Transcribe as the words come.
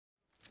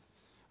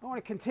I want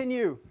to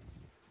continue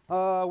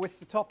with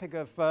the topic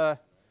of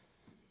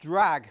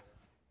drag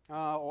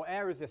or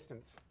air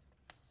resistance.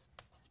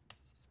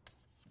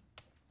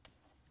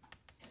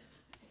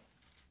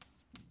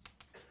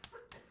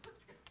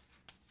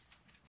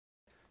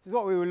 This is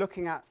what we were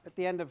looking at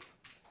the end of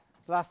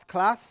last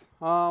class.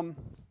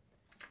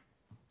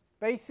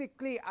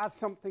 Basically, as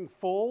something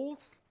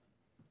falls,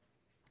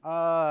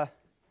 as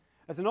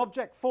an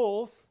object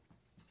falls,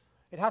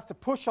 it has to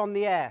push on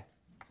the air.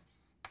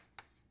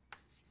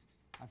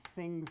 As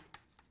things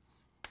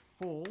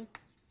fall,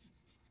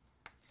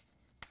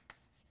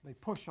 they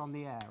push on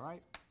the air,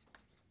 right?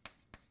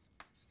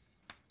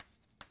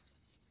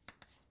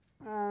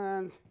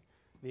 And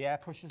the air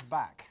pushes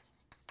back.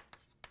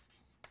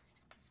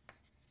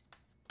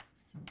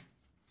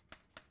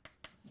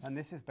 And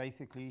this is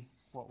basically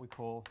what we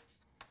call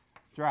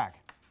drag.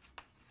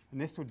 And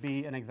this would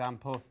be an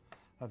example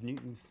of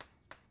Newton's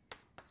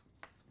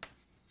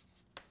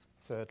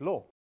third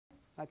law.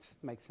 That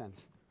makes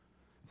sense.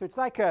 So it's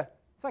like a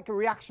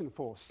reaction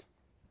force,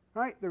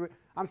 right?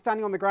 I'm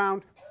standing on the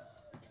ground.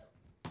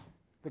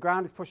 The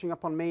ground is pushing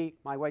up on me.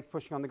 My weight's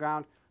pushing on the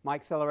ground. My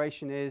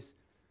acceleration is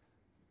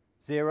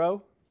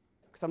 0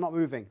 because I'm not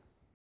moving.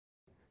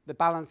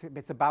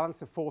 It's a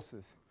balance of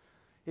forces.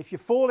 If you're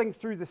falling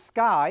through the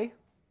sky,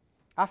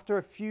 after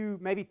a few,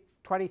 maybe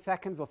 20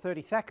 seconds or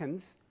 30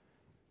 seconds,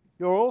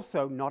 you're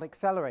also not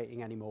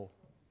accelerating anymore.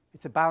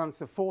 It's a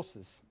balance of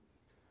forces.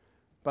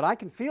 But I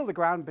can feel the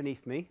ground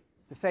beneath me,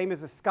 the same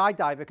as a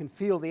skydiver can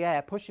feel the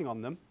air pushing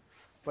on them,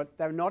 but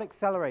they're not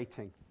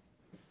accelerating.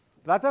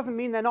 But that doesn't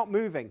mean they're not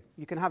moving.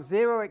 You can have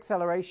 0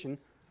 acceleration,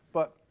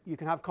 but you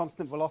can have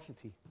constant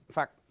velocity. In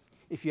fact,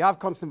 if you have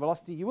constant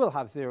velocity, you will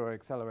have 0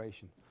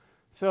 acceleration.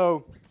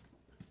 So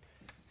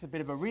it's a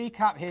bit of a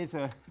recap.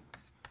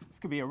 This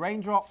could be a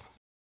raindrop.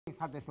 I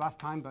had this last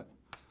time, but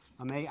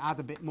I may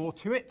add a bit more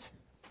to it.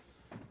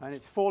 And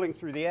it's falling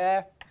through the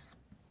air.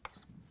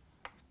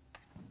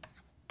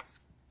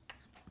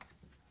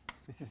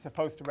 This is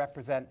supposed to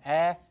represent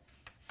air,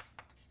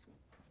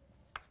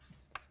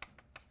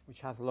 which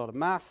has a lot of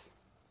mass.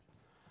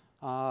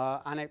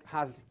 And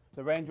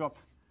the raindrop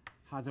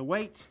has a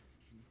weight,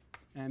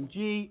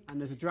 mg,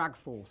 and there's a drag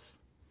force.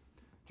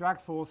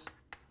 Drag force,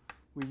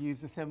 we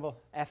use the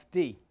symbol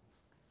Fd.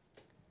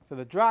 So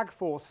the drag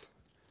force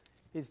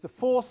is the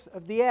force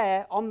of the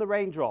air on the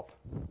raindrop.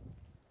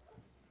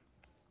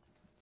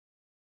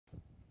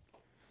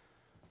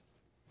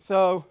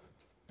 So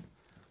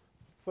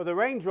for the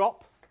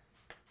raindrop,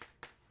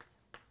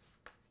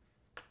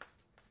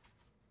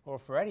 or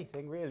for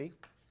anything really,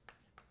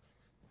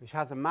 which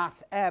has a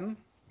mass m,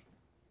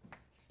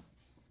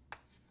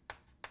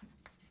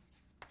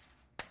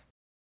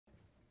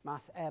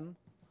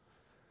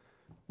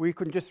 we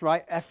can just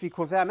write F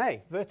equals ma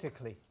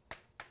vertically.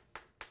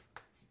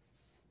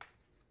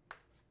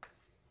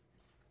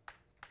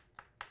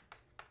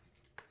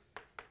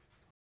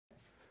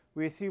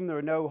 We assume there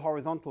are no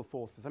horizontal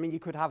forces. I mean, you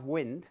could have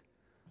wind,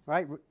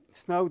 right?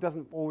 Snow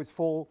doesn't always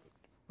fall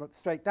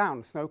straight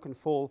down. Snow can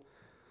fall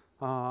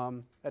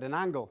at an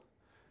angle.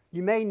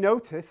 You may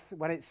notice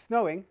when it's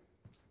snowing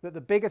that the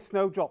bigger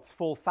snowdrops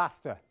fall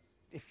faster.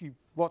 If you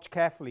watch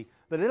carefully,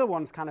 the little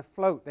ones kind of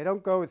float. They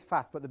don't go as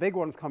fast, but the big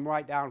ones come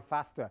right down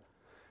faster.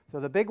 So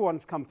the big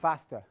ones come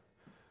faster.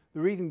 The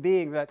reason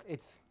being that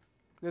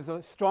there's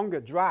a stronger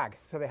drag,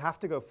 so they have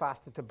to go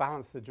faster to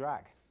balance the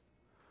drag.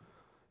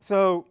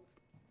 So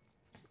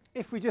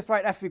if we just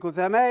write F equals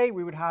ma,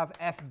 we would have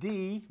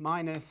Fd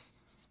minus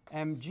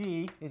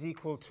mg is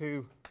equal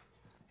to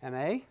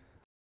ma.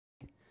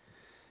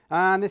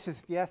 And this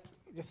is, yes,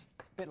 just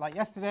a bit like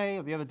yesterday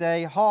or the other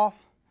day,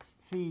 half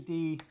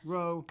cd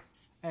rho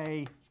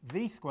a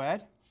v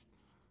squared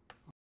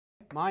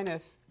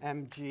minus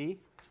mg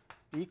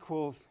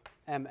equals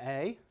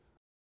ma.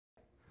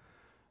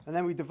 And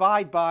then we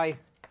divide by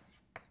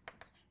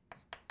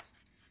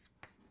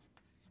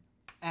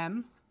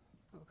m.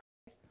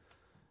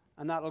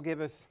 And that will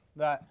give us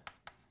that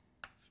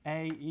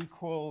a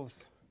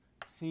equals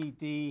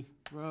cd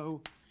rho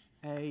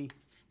a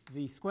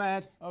v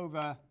squared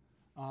over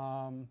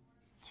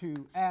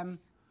 2m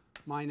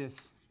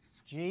minus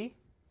g.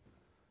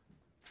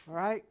 All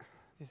right,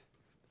 just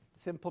a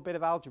simple bit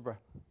of algebra.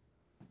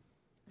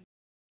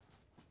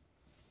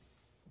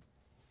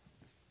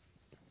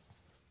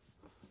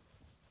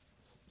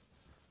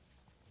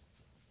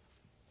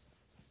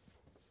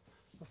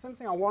 Well,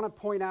 something I want to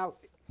point out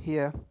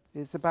here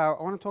is I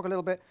want to talk a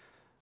little bit.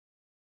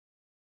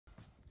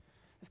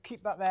 Let's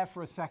keep that there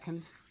for a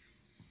second.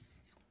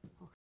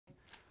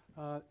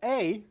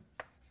 A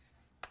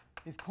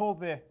is called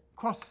the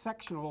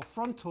cross-sectional or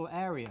frontal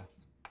area.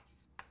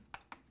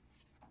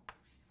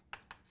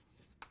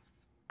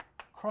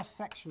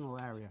 Cross-sectional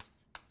area.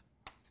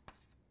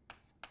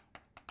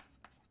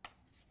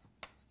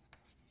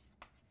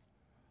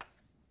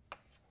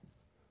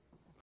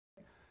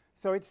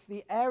 So it's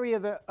the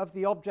area of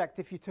the object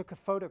if you took a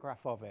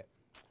photograph of it.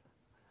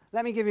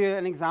 Let me give you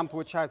an example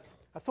which I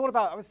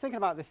was thinking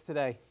about this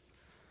today.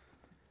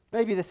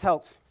 Maybe this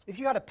helps. If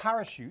you had a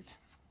parachute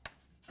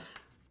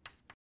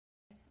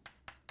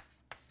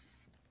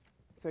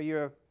So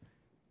you're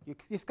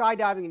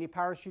skydiving and your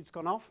parachute's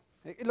gone off.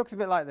 It looks a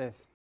bit like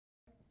this.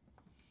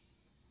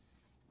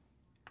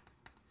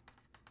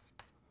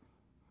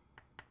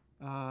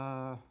 You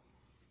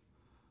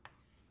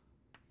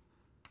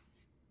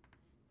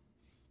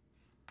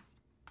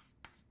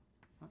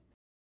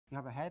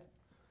have a head.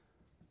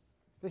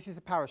 This is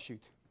a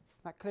parachute.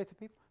 Is that clear to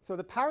people? So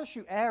the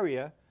parachute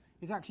area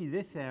is actually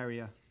this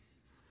area,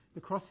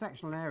 the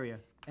cross-sectional area,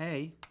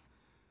 A,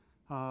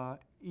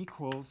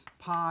 equals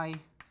pi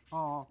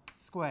r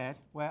squared,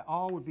 where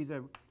r would be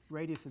the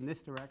radius in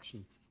this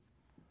direction.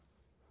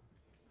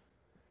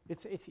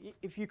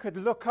 If you could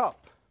look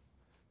up,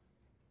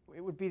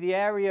 it would be the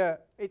area,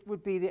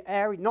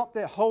 not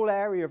the whole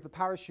area of the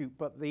parachute,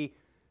 but the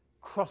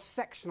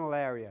cross-sectional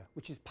area,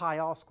 which is pi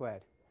r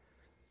squared.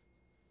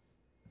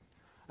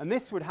 And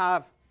this would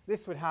have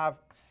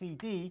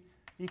CD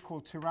equal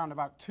to around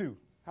about 2.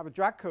 Have a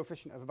drag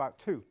coefficient of about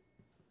 2.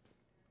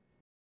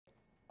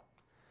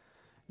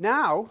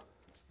 Now,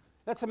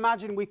 let's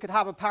imagine we could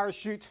have a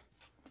parachute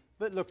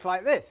that looked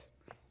like this.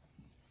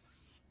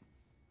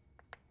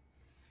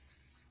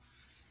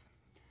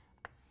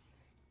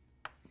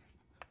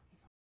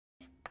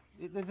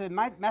 There's a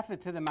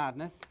method to the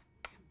madness.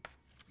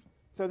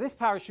 So this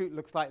parachute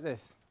looks like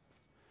this.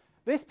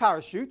 This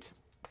parachute,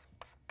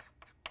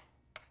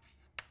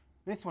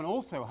 this one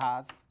also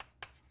has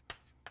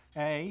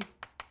A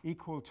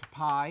equal to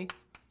pi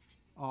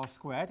r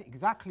squared,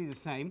 exactly the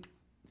same,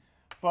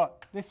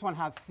 but this one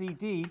has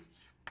CD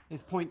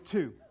is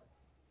 0.2.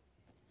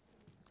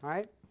 All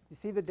right? You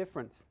see the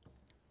difference?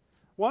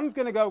 One's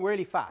going to go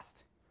really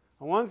fast,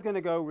 and one's going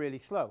to go really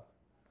slow.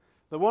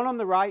 The one on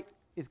the right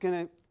is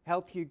going to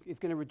help you, is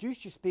going to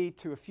reduce your speed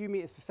to a few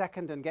meters per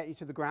second and get you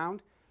to the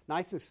ground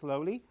nice and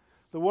slowly.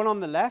 The one on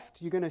the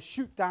left, you're going to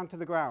shoot down to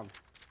the ground,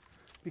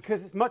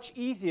 because it's much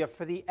easier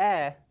for the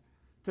air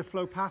to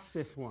flow past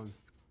this one.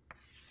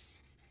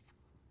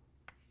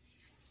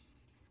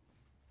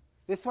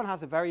 This one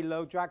has a very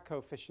low drag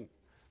coefficient,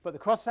 but the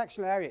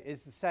cross-sectional area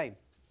is the same.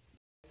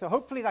 So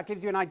hopefully that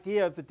gives you an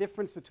idea of the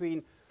difference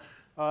between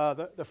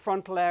the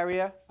frontal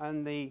area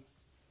and the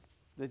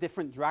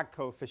different drag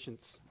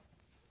coefficients.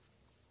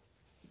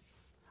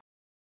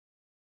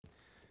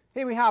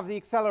 Here we have the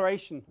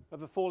acceleration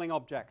of a falling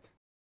object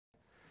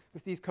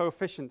with these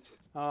coefficients.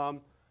 At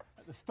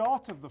the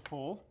start of the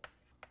fall,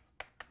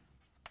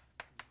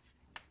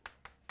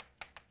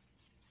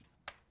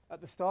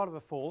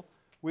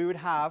 we would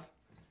have,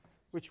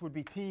 which would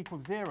be t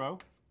equals 0,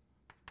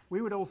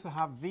 we would also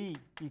have v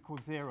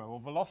equals 0, or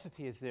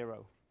velocity is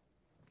 0.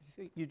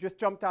 You just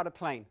jumped out of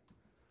plane.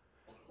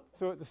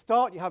 So at the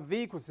start, you have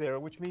v equals 0,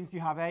 which means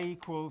you have a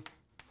equals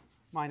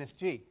minus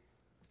g.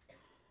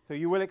 So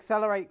you will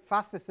accelerate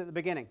fastest at the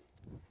beginning.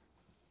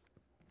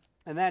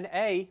 And then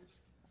a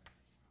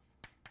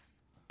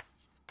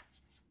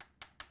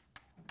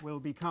will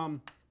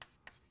become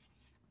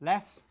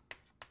less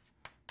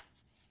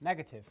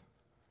negative.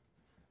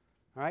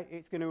 All right?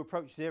 It's going to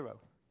approach 0.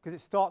 Because it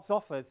starts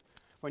off as,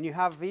 when you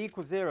have v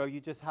equals 0, you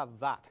just have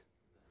that.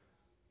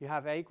 You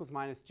have a equals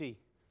minus g. Is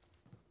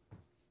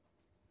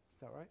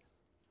that right?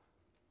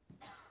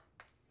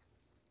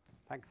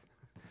 Thanks.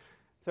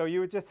 So you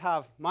would just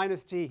have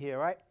minus g here,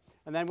 right?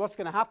 And then what's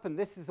going to happen,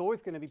 this is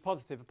always going to be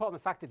positive, apart from the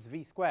fact it's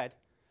v squared.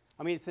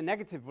 I mean, it's a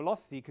negative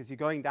velocity because you're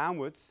going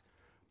downwards,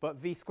 but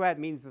v squared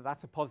means that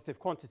that's a positive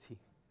quantity.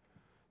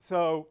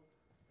 So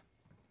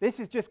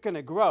this is just going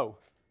to grow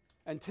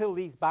until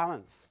these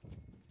balance.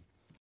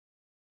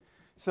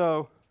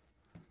 So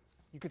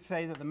you could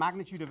say that the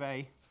magnitude of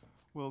A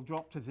will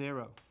drop to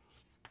 0.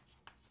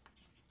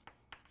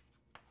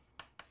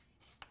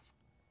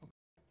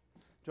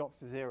 Drops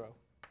to 0.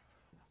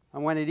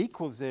 And when it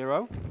equals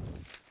 0,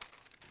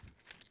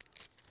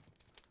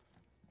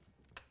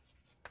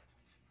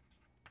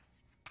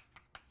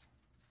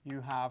 you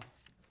have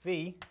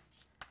v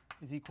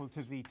is equal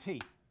to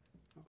vt,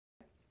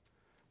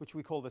 which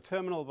we call the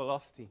terminal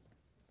velocity.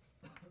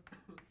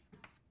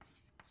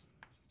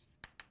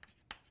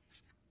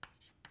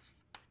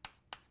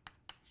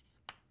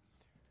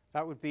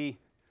 That would be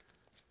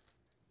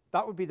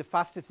the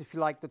fastest, if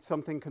you like, that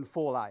something can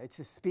fall at. It's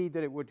a speed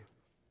that it would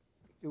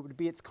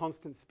be its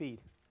constant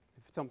speed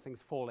if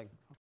something's falling.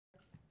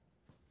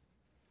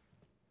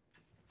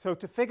 So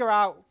to figure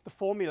out the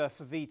formula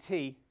for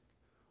Vt,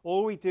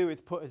 all we do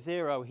is put a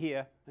 0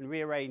 here and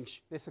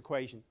rearrange this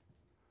equation.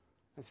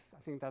 I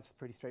think that's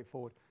pretty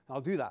straightforward.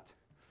 I'll do that.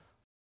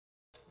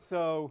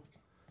 So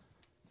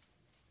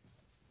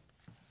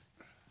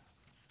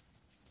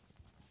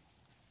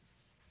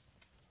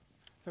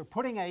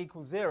putting a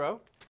equals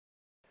 0,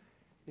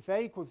 if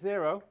a equals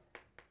 0,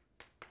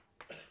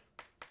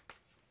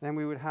 then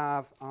we would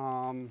have,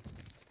 let's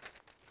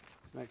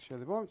make sure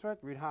the bottom's right,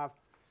 we'd have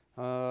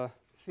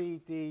c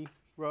d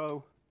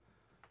rho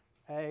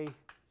a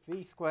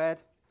v squared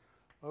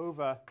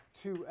over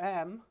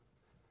 2m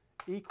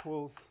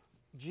equals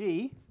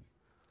g.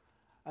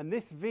 And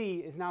this v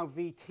is now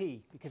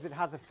vt because it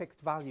has a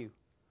fixed value.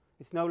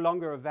 It's no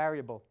longer a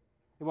variable.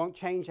 It won't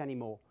change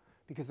anymore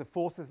because the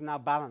forces are now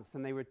balanced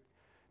and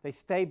they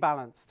stay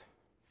balanced.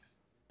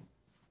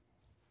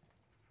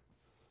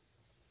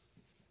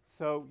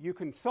 So you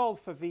can solve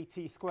for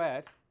Vt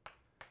squared.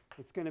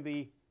 It's going to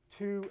be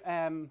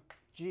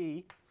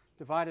 2mg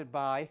divided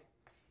by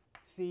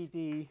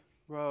CD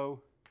rho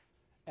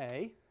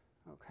A,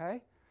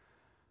 okay?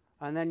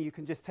 And then you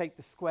can just take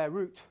the square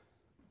root,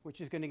 which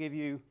is going to give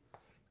you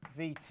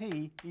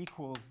Vt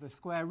equals the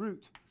square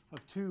root of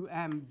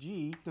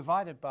 2mg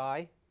divided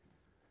by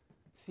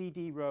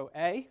CD rho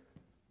A,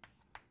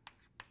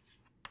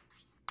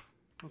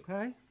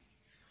 okay?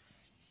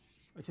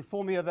 It's a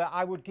formula that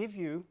I would give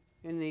you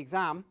in the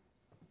exam,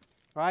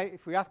 right?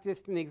 If we asked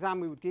this in the exam,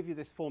 we would give you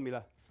this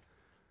formula.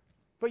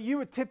 But you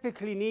would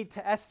typically need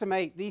to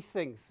estimate these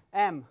things.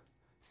 M,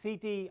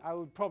 CD, I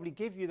would probably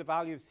give you the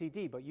value of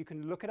CD, but you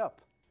can look it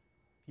up.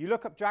 You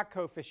look up drag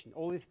coefficient,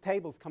 all these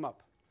tables come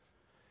up.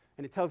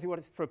 And it tells you what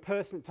it's for a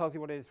person, it tells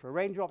you what it is for a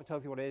raindrop, it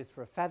tells you what it is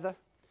for a feather.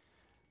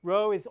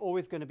 Rho is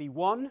always going to be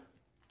 1,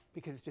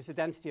 because it's just a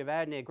density of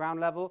air near ground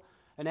level.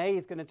 And A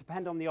is going to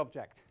depend on the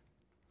object.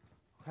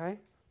 Okay?